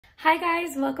Hi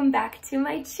guys, welcome back to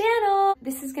my channel.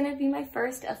 This is gonna be my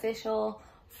first official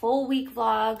full week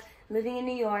vlog living in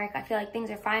New York. I feel like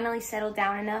things are finally settled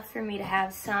down enough for me to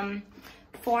have some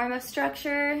form of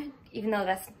structure, even though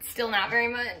that's still not very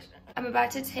much. I'm about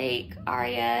to take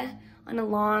Aria on a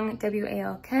long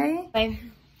WALK. I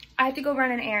have to go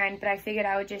run an errand, but I figured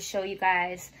I would just show you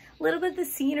guys a little bit of the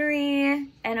scenery,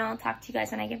 and I'll talk to you guys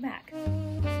when I get back.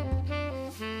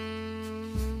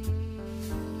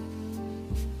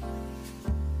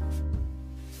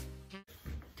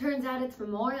 Turns out it's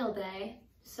Memorial Day,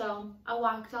 so I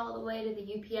walked all the way to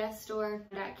the UPS store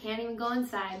and I can't even go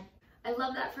inside. I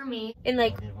love that for me. In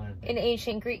like, in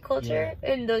ancient Greek culture,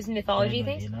 in those mythology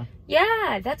things.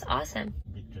 Yeah, that's awesome.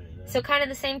 So kind of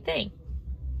the same thing.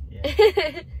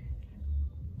 Yeah.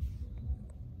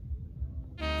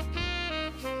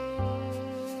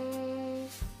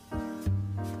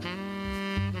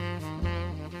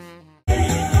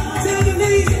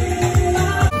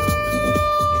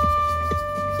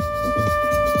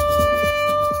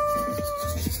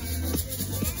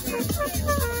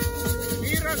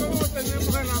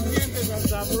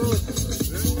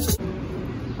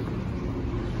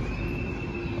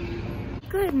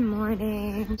 Good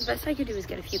morning. The best I could do was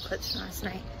get a few clips from last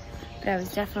night, but I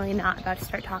was definitely not about to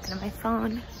start talking to my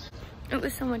phone. It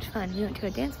was so much fun. We went to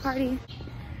a dance party,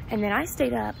 and then I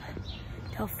stayed up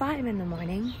till 5 in the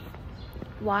morning.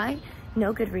 Why?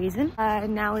 No good reason.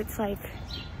 Now it's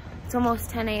almost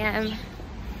 10 a.m.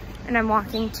 and I'm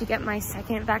walking to get my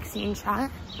second vaccine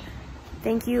shot.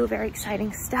 Thank you, very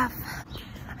exciting stuff.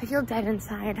 I feel dead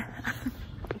inside.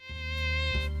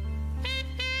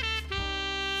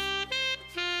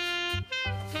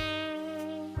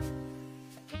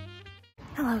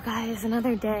 Hello guys,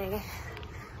 another day,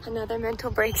 another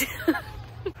mental breakdown.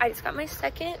 I just got my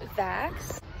second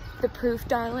vax. The proof,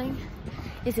 darling,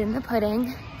 is in the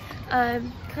pudding.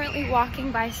 I'm currently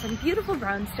walking by some beautiful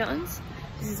brownstones.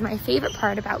 This is my favorite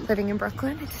part about living in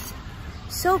Brooklyn. It's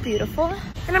so beautiful.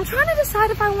 And I'm trying to decide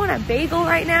if I want a bagel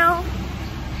right now.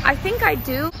 I think I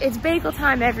do. It's bagel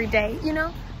time every day, you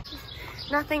know?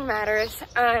 Nothing matters.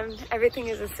 Everything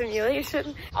is a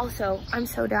simulation. Also, I'm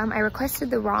so dumb. I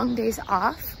requested the wrong days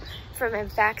off for my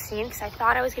vaccine because I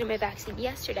thought I was getting my vaccine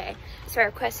yesterday. So I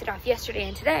requested off yesterday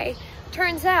and today.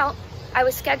 Turns out I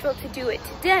was scheduled to do it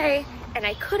today and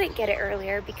I couldn't get it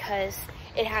earlier because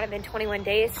it hadn't been 21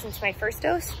 days since my first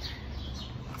dose.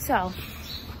 So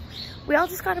we all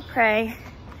just gotta pray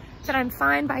that I'm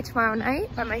fine by tomorrow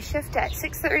night, by my shift at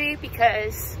 6:30,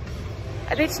 because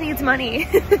a bitch needs money.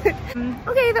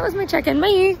 Okay, that was my check-in.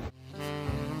 Bye.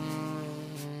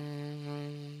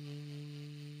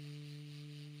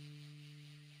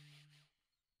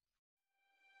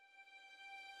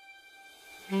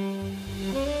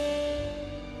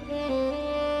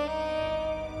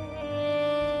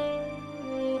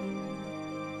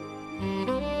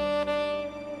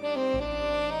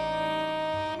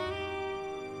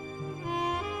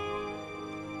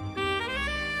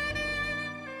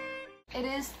 It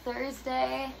is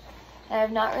Thursday, and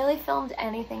I've not really filmed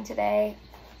anything today.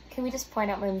 Can we just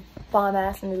point out my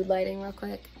bomb-ass mood lighting real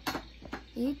quick? Are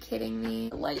you kidding me?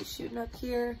 The light is shooting up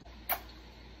here.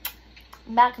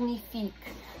 Magnifique.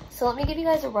 So let me give you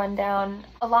guys a rundown.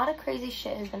 A lot of crazy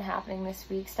shit has been happening this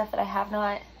week, stuff that I have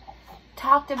not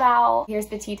talked about. Here's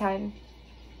the tea time.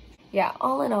 Yeah,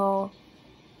 all in all,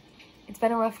 it's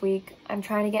been a rough week. I'm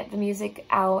trying to get the music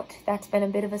out. That's been a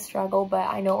bit of a struggle, but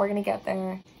I know we're gonna get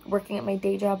there. Working at my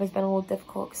day job has been a little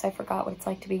difficult because I forgot what it's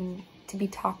like to be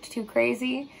talked to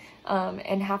crazy,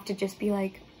 and have to just be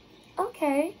like,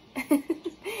 okay.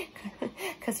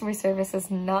 Customer service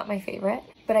is not my favorite,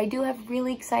 but I do have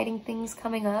really exciting things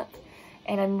coming up,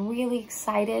 and I'm really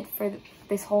excited for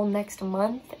this whole next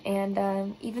month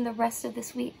and even the rest of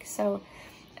this week. So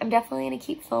I'm definitely gonna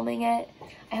keep filming it.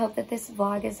 I hope that this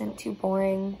vlog isn't too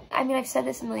boring. I mean, I've said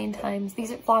this a million times.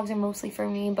 These vlogs are mostly for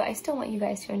me, but I still want you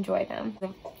guys to enjoy them. The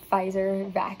Pfizer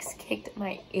vax kicked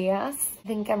my ass. I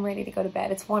think I'm ready to go to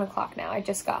bed. It's 1 o'clock now. I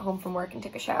just got home from work and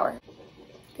took a shower.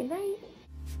 Good night.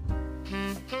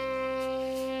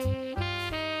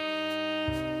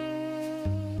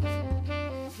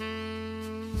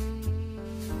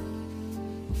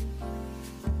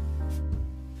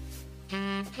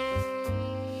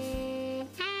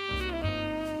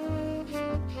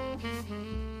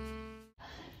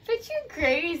 But you're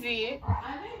crazy.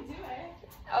 I didn't do it.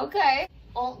 Okay.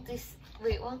 On this.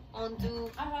 Wait, what? On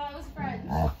do. I thought it was French.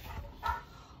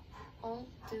 1,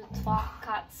 2, 3, 4,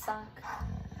 5. 6,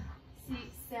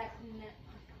 7,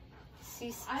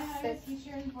 6, I have a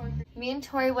teacher in Portugal. Me and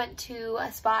Tori went to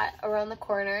a spot around the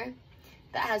corner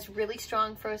that has really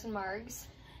strong frozen margs.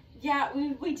 Yeah,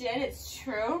 we did. It's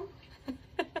true.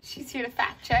 She's here to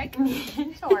fact check.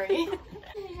 Sorry.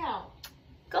 Yeah.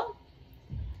 Go.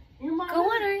 Your mom. Go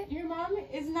on her. Your mom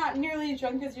is not nearly as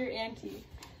drunk as your auntie.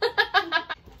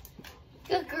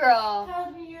 Good girl.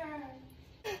 Come here.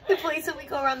 The place that we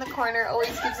go around the corner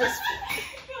always gives us.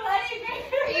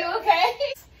 Are you okay?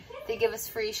 They give us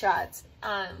free shots,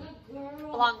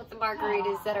 along with the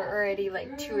margaritas that are already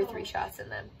like 2 or 3 shots in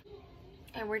them,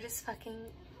 and we're just fucking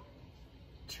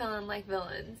chilling like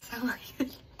villains. I'm like a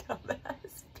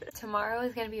dumbass. Tomorrow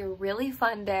is gonna be a really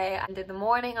fun day. In the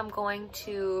morning, I'm going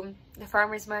to the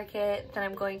farmer's market. Then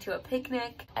I'm going to a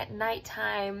picnic. At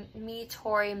nighttime, me,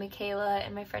 Tori, Michaela,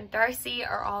 and my friend Darcy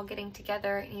are all getting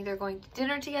together and either going to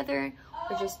dinner together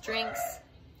or just drinks.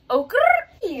 Oh,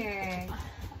 here.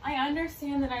 I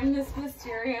understand that I'm this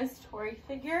mysterious Tori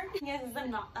figure. Yes,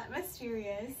 I'm not that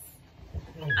mysterious.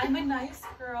 I'm a nice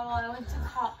girl. I went to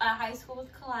high school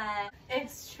with Colette.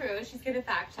 It's true. She's gonna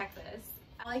fact check this.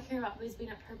 All I care about is being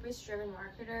a purpose-driven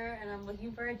marketer, and I'm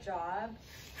looking for a job.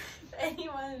 If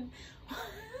anyone.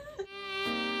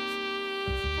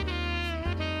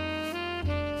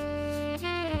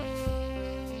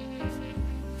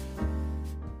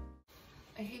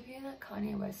 I keep hearing that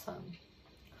Kanye West song.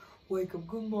 Wake up,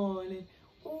 good morning.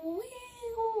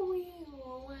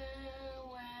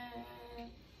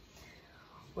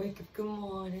 Wake up, good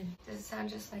morning. Does it sound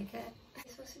just like it?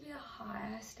 It's supposed to be a hot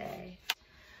ass day.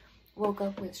 Woke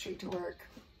up, went straight to work,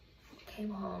 came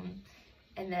home,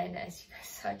 and then as you guys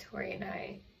saw, Tori and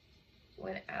I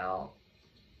went out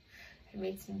and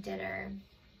made some dinner,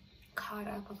 caught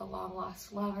up with a long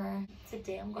lost lover.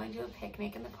 Today I'm going to a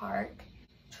picnic in the park.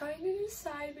 Trying to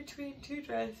decide between 2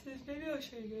 dresses. Maybe I'll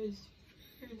show you guys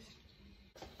first.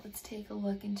 Let's take a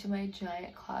look into my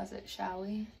giant closet, shall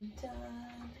we?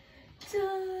 Dun,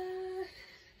 dun.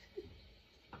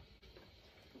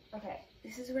 Okay,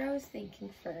 this is what I was thinking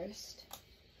first.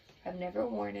 I've never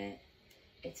worn it.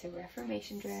 It's a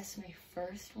Reformation dress, my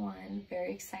first one.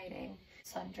 Very exciting.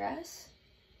 Sundress.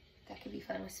 That could be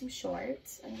fun with some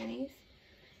shorts underneath.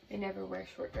 I never wear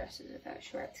short dresses without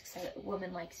shorts because a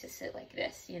woman likes to sit like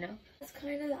this, you know? That's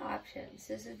kind of the options.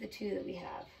 This is the 2 that we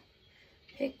have.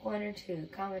 Pick 1 or 2.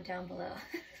 Comment down below.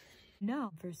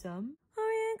 Now for some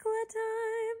Oriental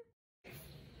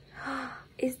time.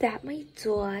 Is that my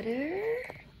daughter?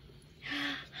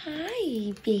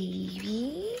 Hi,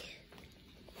 baby.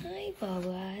 Hi,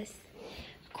 Bubba's.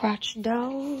 Crotch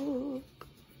dog.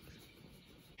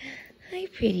 Hi,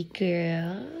 pretty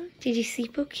girl. Did you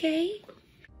sleep okay?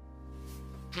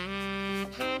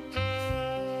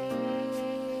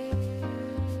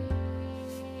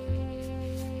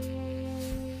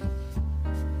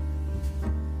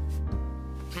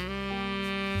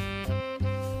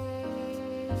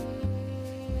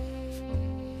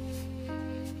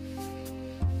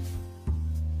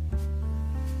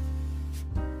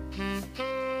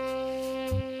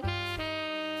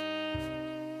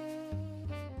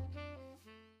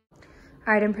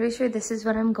 All right, I'm pretty sure this is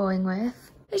what I'm going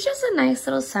with. It's just a nice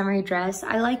little summery dress.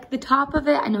 I like the top of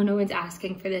it. I know no one's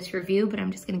asking for this review, but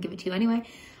I'm just gonna give it to you anyway.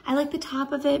 I like the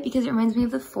top of it because it reminds me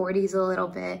of the 40s a little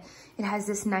bit. It has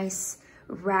this nice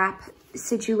wrap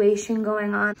situation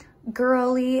going on.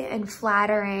 Girly and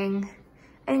flattering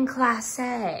and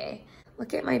classy.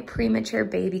 Look at my premature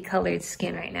baby colored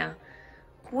skin right now.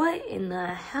 What in the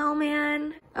hell,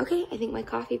 man? Okay, I think my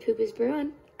coffee poop is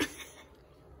brewing.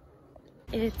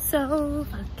 It's so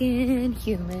fucking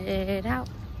humid out.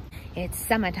 It's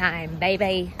summertime,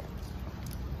 baby.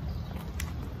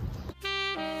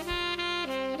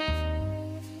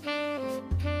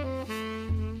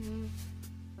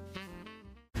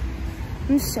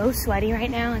 I'm so sweaty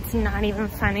right now, it's not even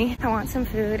funny. I want some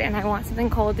food and I want something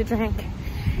cold to drink.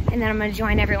 And then I'm gonna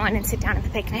join everyone and sit down at the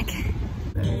picnic.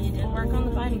 And work on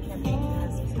the Biden campaign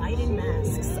because Biden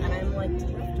masks, and I'm like,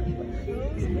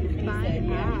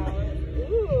 Biden out.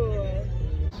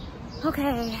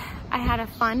 Okay, I had a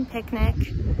fun picnic.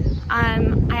 I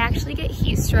actually get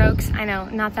heat strokes. I know,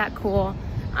 not that cool.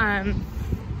 The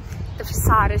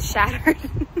facade is shattered.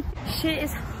 Shit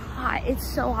is hot. It's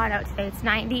so hot out today. It's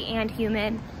 90 and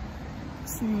humid.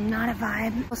 It's not a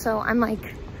vibe. Also, I'm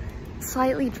like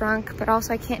slightly drunk, but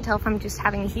also I can't tell if I'm just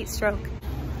having a heat stroke.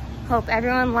 Hope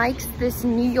everyone likes this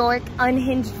New York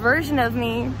unhinged version of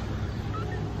me.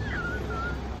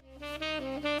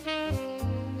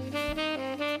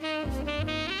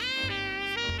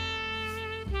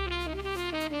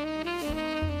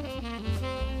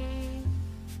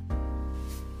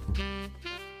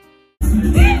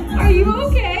 Are you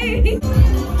okay?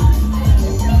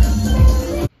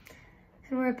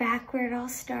 And we're back where it all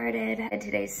started.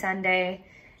 Today's Sunday,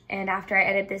 and after I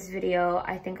edit this video,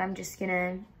 I think I'm just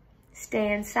gonna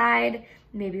stay inside,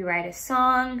 maybe write a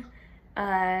song,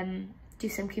 do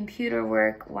some computer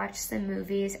work, watch some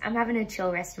movies. I'm having a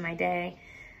chill rest of my day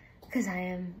because I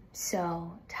am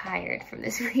so tired from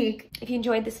this week. If you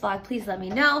enjoyed this vlog, please let me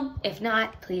know. If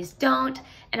not, please don't.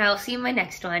 And I will see you in my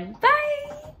next one. Bye!